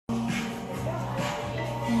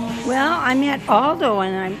Well, I'm at Aldo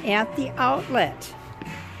and I'm at the outlet.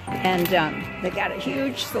 And they got a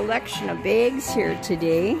huge selection of bags here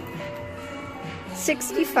today.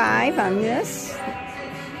 $65 on this.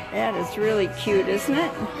 That is really cute, isn't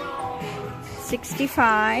it?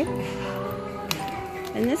 $65.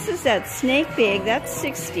 And this is that snake bag, that's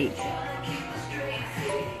 $60.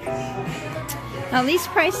 Now these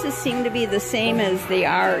prices seem to be the same as they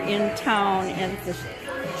are in town at the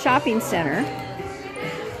shopping center.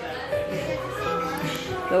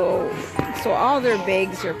 So all their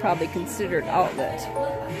bags are probably considered outlet,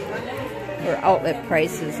 or outlet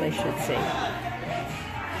prices, I should say.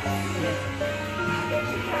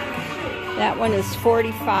 That one is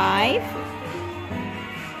 $45.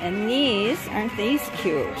 And these, aren't these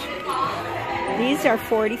cute? These are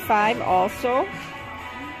 $45 also.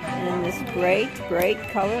 And this bright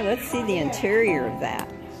color. Let's see the interior of that.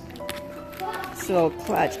 This little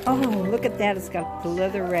clutch. Oh, look at that. It's got the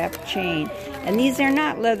leather wrap chain. And these are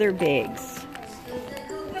not leather bags.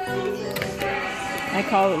 I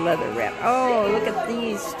call it leather wrap. Oh, look at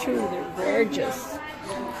these too. They're gorgeous.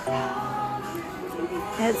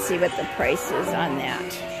 Let's see what the price is on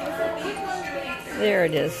that. There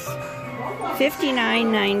it is.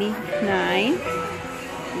 $59.99.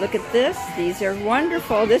 Look at this. These are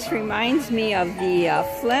wonderful. This reminds me of the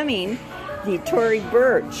Fleming, the Tory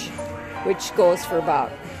Burch, which goes for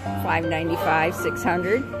about $5.95,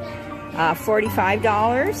 $600.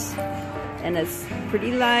 $45. And it's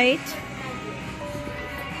pretty light.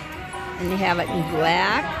 And they have it in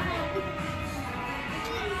black.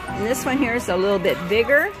 And this one here is a little bit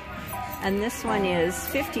bigger. And this one is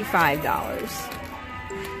 $55.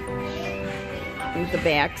 With the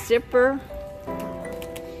back zipper.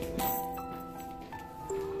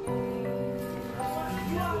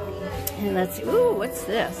 And let's see, ooh, what's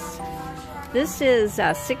this? This is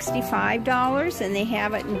 $65, and they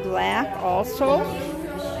have it in black also.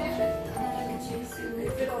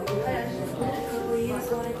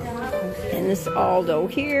 And this Aldo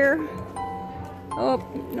here. Oh,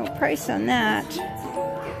 no price on that.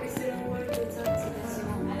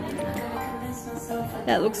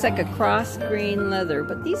 That looks like a cross grain leather,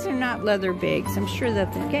 but these are not leather bags. I'm sure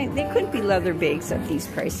that they couldn't be leather bags at these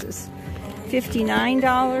prices.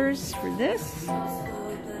 $59 for this.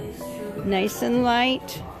 Nice and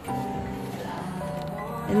light.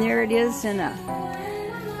 And there it is in a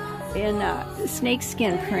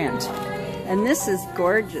snakeskin print. And this is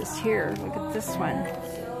gorgeous here. Look at this one.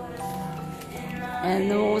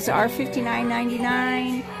 And those are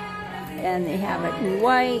 $59.99. And they have it in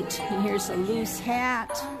white. And here's a loose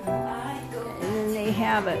hat. And then they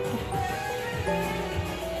have it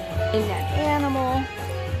in that animal.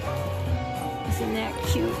 Isn't that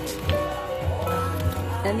cute?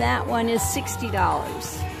 And that one is $60.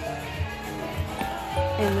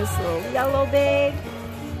 And this little yellow bag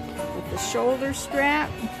with the shoulder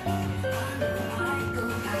strap.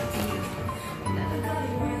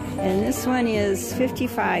 And this one is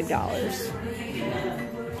 $55.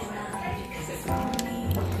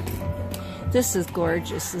 This is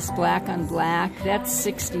gorgeous. This black on black. That's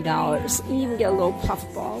 $60. You even get a little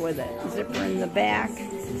puffball with it. Zipper in the back.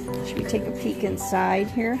 Should we take a peek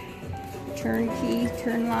inside here? Turn key,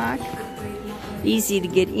 turn lock. Easy to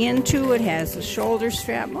get into. It has a shoulder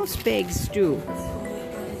strap. Most bags do.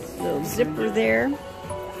 Little zipper there.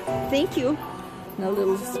 Thank you. And a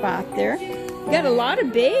little spot there. You got a lot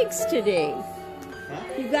of bags today.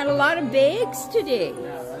 You've got a lot of bags today.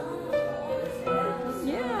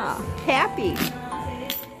 Yeah, happy.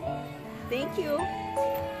 Thank you.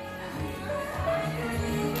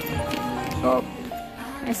 Oh,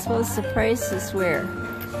 I suppose the price is where?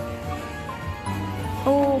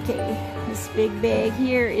 Okay, this big bag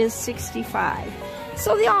here is $65.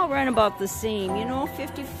 So they all run about the same, you know,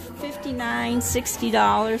 $50, $59,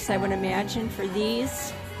 $60, I would imagine, for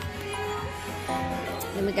these.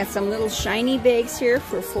 Then we got some little shiny bags here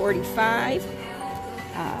for $45.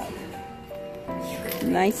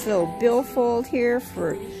 Nice little billfold here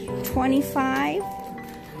for $25.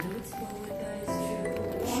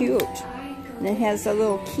 Cute. And it has a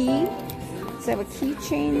little key. Does it have a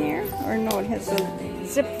keychain there? Or no, it has a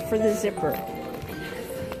zip for the zipper.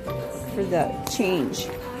 For the change.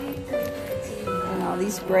 And all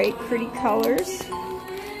these bright, pretty colors.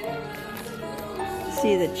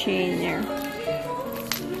 See the chain there.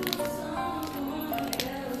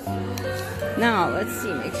 Now, let's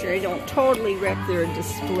see, make sure I don't totally wreck their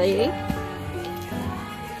display.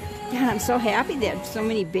 God, I'm so happy they have so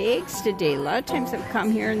many bags today. A lot of times I've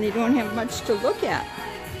come here and they don't have much to look at.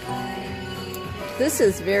 This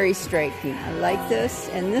is very striking. I like this,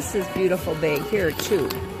 and this is beautiful bag here too.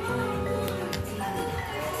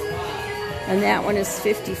 And that one is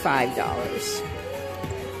 $55.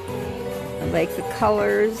 I like the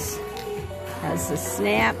colors. Has the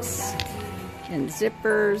snaps and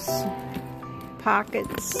zippers,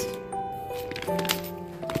 pockets.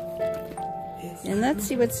 And let's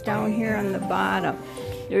see what's down here on the bottom.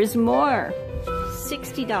 There's more.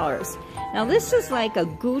 $60. Now this is like a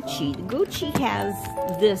Gucci. Gucci has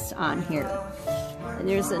this on here. And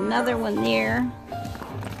there's another one there.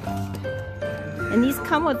 And these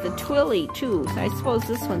come with the twilly too. So I suppose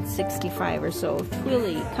this one's $65 or so.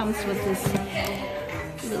 Twilly comes with this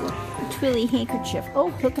little twilly handkerchief.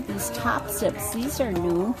 Oh, look at these top zips. These are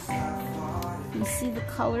new. You see the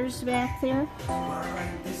colors back there?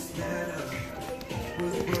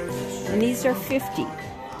 And these are $50.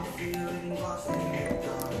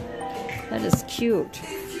 That is cute.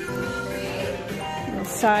 Little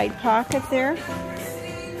side pocket there.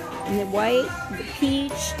 And the white, the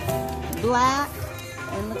peach, black,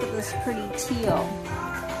 and look at this pretty teal.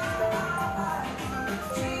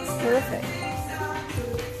 Perfect.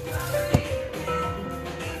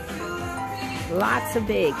 Lots of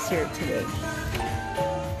bags here today.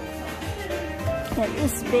 And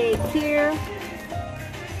this bag here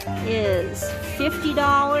is $50.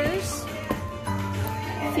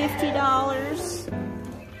 $50.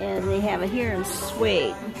 And they have it here in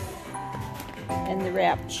suede. And the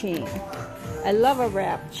wrap chain. I love a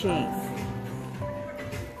wrap chain.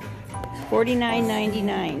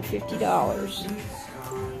 $49.99, $50.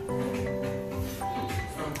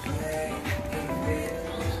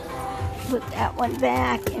 Put that one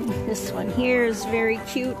back, and this one here is very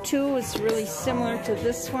cute too. It's really similar to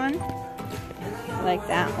this one. I like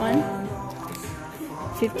that one.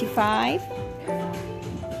 $55.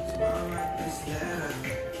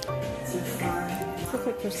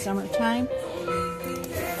 Perfect for summertime.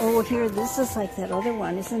 Oh, here, this is like that other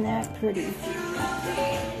one. Isn't that pretty?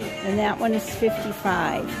 And that one is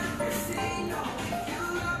 $55.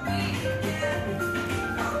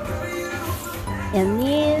 And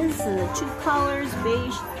these are the two colors,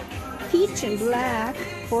 beige, peach and black,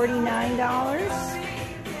 $49.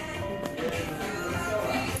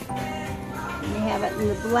 And they have it in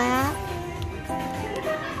the black.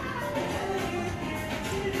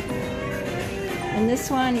 And this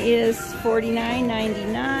one is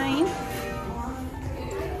 $49.99.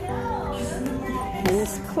 And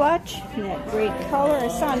this clutch in that great color. I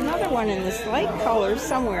saw another one in this light color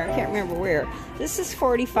somewhere. I can't remember where. This is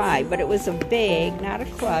 $45, but it was a bag, not a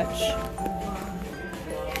clutch.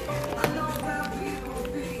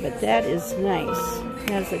 But that is nice. It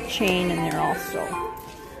has a chain in there also.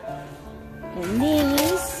 And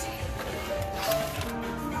these,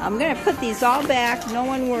 I'm going to put these all back, no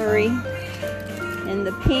one worry. And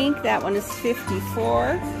the pink, that one is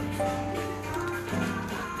 $54.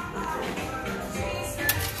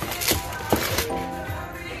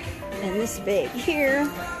 And this bag here,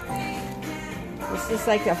 this is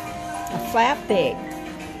like a flat bag.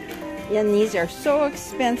 And these are so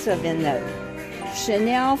expensive in the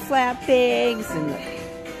Chanel flat bags and the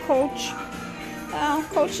Coach. Well,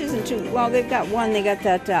 Coach isn't too, well, they've got one, they got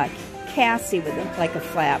that Cassie with like a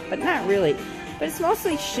flap, but not really. But it's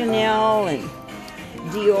mostly Chanel and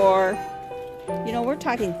Dior. You know, we're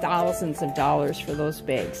talking thousands of dollars for those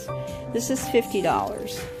bags. This is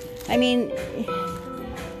 $50. I mean,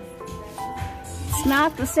 it's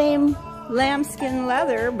not the same lambskin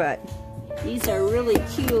leather, but these are really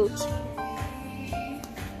cute.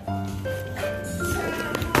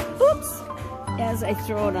 Oops! As I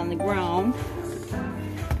throw it on the ground.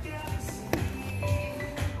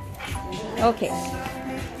 Okay.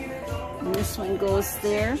 And this one goes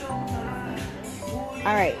there.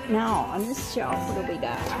 Alright, now on this shelf, what do we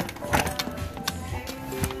got?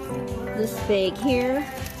 This bag here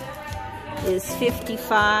is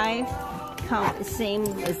 $55. Same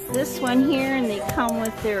as this one here, and they come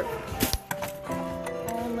with their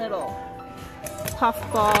own little puff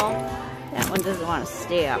ball. That one doesn't want to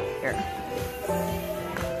stay up here.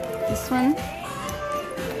 This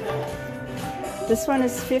one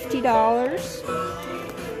is $50.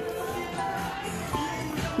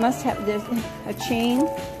 Must have, there's a chain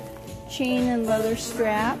and leather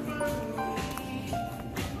strap.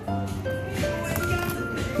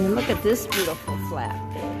 And look at this beautiful flap,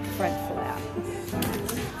 front flap.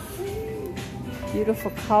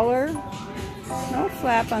 Beautiful color. No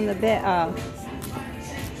flap on the back.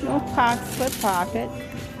 No slip pocket.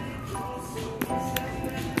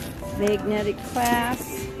 Magnetic clasp.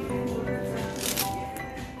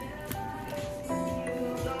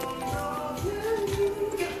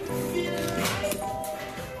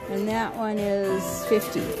 And that one is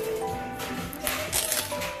 $50.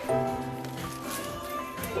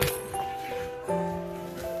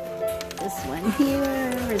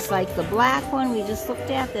 here is like the black one we just looked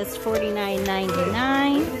at. That's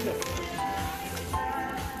 $49.99.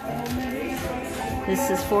 This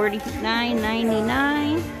is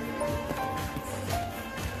 $49.99.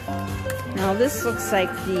 Now this looks like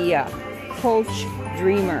the Coach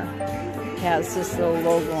Dreamer. It has this little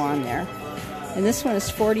logo on there. And this one is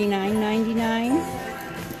 $49.99.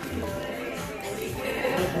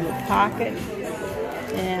 In the pocket.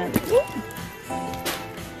 And whoop,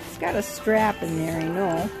 it's got a strap in there, I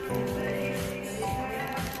know.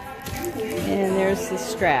 And there's the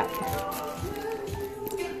strap.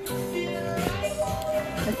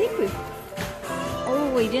 I think we've...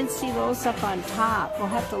 Oh, we didn't see those up on top. We'll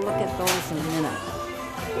have to look at those in a minute.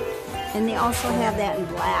 And they also have that in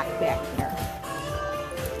black back there.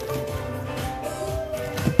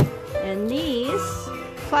 And these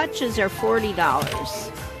clutches are $40.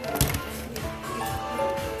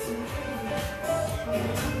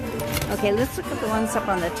 Okay, let's look at the ones up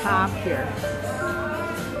on the top here.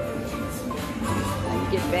 Let me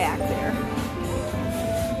get back there.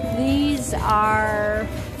 These are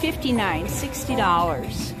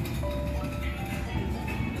 $60.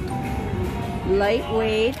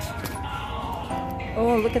 Lightweight.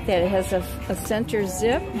 Oh, look at that. It has a center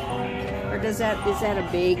zip. Or is that a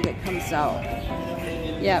bag that comes out?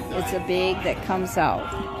 Yep, it's a bag that comes out.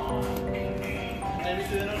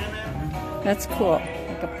 That's cool.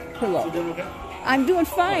 Like a pillow. I'm doing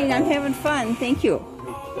fine. I'm having fun. Thank you.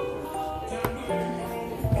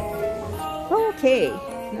 Okay.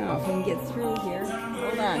 Now, if we can get through here.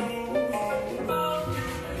 Hold on.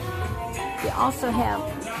 We also have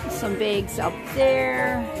some bags up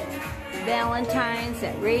there. Valentine's,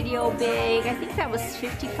 that radio bag. I think that was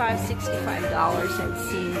 $55, $65 I've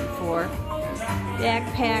seen before.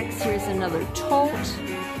 Backpacks. Here's another tote.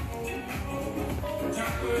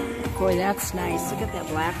 Boy, that's nice. Look at that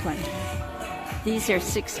black one. These are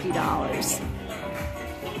 $60.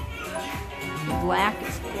 The black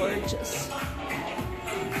is gorgeous.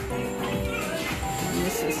 And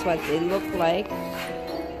this is what they look like.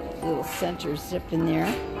 Little center zip in there.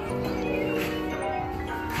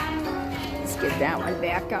 Let's get that one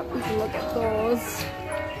back up. We can look at those.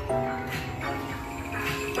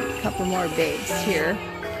 A couple more bags here.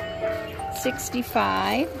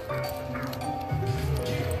 $65.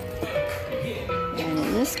 And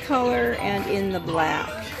in this color and in the black.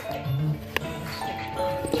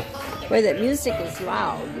 Boy, that music is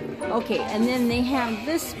loud. Okay, and then they have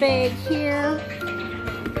this bag here.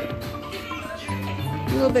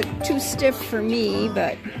 A little bit too stiff for me,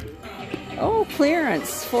 but oh,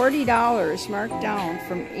 clearance, $40 marked down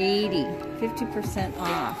from $80, 50%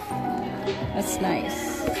 off. That's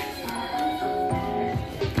nice.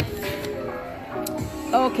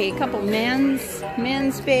 Okay, a couple men's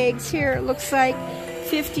bags here. It looks like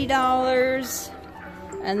 $50,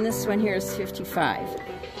 and this one here is $55.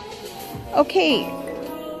 Okay,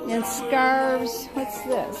 and scarves. What's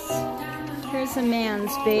this? Here's a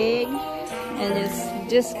man's bag, and it's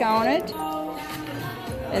discounted.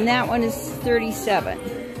 And that one is $37.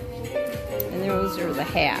 And those are the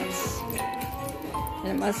hats. And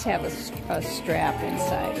it must have a strap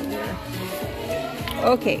inside of there.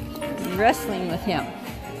 Okay, wrestling with him.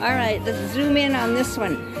 All right, let's zoom in on this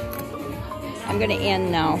one. I'm going to end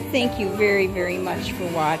now. Thank you very, very much for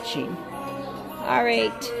watching. All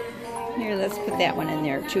right. Here, let's put that one in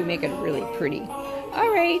there too, make it really pretty. All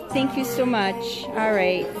right, thank you so much. All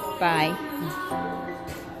right, bye.